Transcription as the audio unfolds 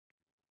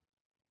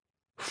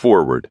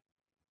Forward.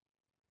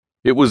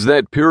 It was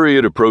that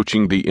period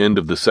approaching the end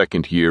of the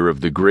second year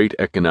of the Great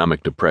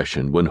Economic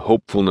Depression when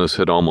hopefulness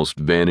had almost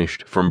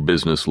vanished from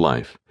business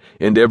life,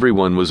 and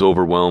everyone was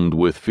overwhelmed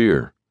with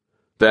fear.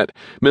 That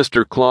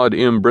Mr. Claude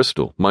M.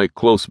 Bristol, my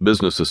close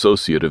business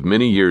associate of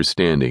many years'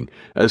 standing,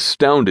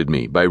 astounded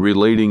me by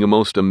relating a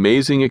most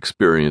amazing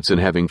experience in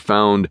having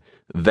found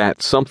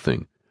that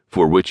something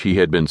for which he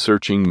had been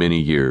searching many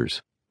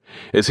years.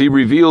 As he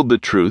revealed the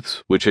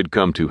truths which had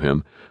come to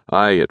him,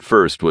 I at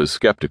first was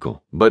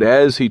skeptical, but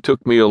as he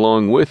took me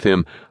along with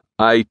him,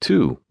 I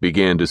too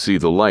began to see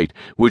the light,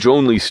 which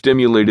only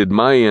stimulated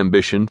my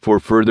ambition for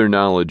further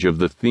knowledge of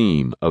the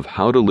theme of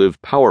how to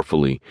live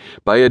powerfully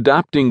by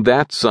adopting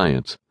that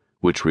science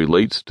which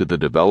relates to the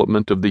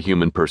development of the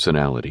human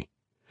personality.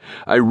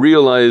 I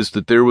realized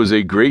that there was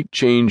a great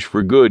change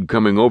for good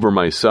coming over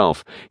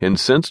myself and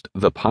sensed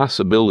the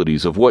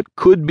possibilities of what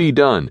could be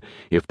done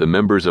if the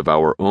members of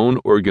our own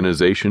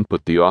organization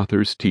put the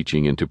author's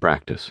teaching into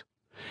practice.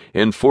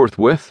 And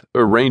forthwith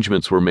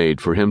arrangements were made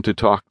for him to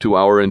talk to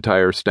our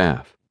entire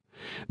staff.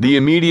 The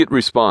immediate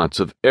response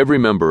of every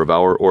member of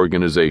our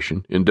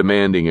organization in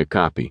demanding a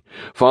copy,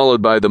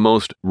 followed by the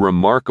most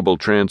remarkable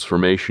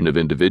transformation of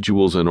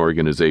individuals and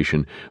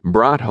organization,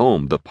 brought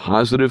home the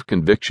positive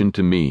conviction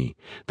to me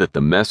that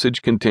the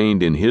message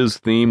contained in his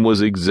theme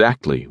was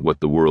exactly what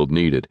the world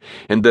needed,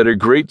 and that a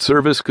great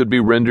service could be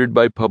rendered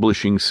by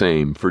publishing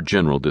same for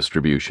general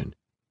distribution.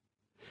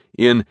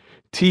 In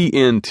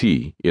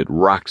TNT, It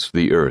Rocks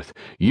the Earth,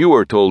 you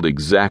are told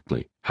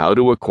exactly how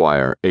to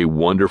acquire a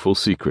wonderful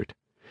secret,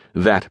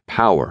 that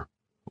power,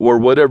 or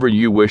whatever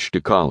you wish to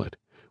call it,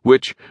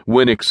 which,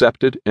 when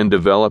accepted and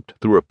developed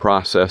through a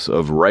process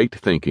of right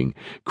thinking,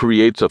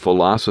 creates a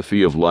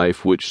philosophy of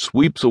life which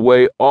sweeps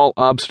away all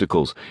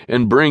obstacles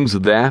and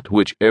brings that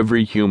which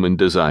every human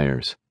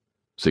desires: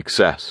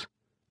 success,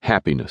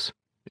 happiness,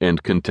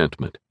 and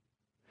contentment.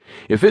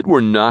 If it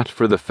were not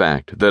for the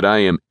fact that I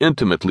am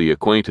intimately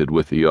acquainted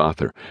with the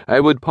author, I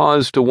would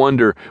pause to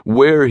wonder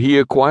where he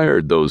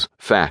acquired those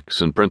facts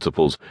and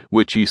principles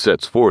which he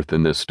sets forth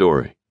in this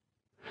story.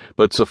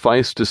 But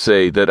suffice to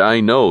say that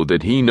I know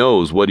that he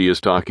knows what he is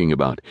talking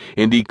about,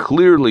 and he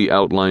clearly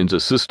outlines a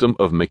system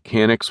of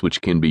mechanics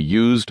which can be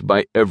used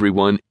by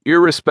everyone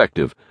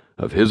irrespective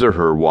of his or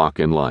her walk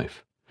in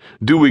life.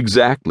 Do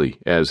exactly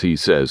as he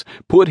says,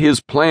 put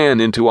his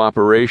plan into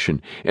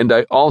operation, and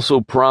I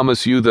also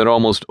promise you that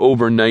almost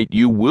overnight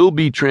you will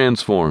be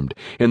transformed,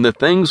 and the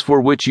things for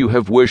which you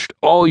have wished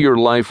all your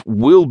life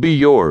will be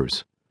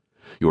yours.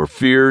 Your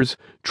fears,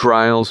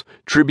 trials,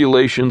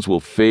 tribulations will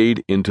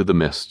fade into the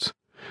mists.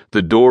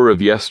 The door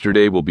of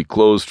yesterday will be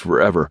closed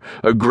forever.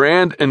 A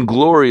grand and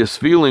glorious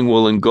feeling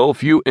will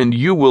engulf you, and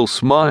you will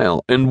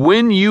smile, and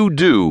when you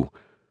do,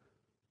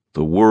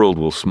 the world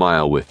will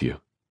smile with you.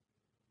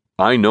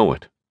 I know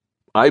it.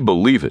 I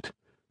believe it,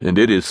 and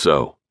it is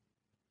so.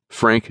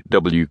 Frank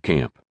W.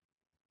 Camp.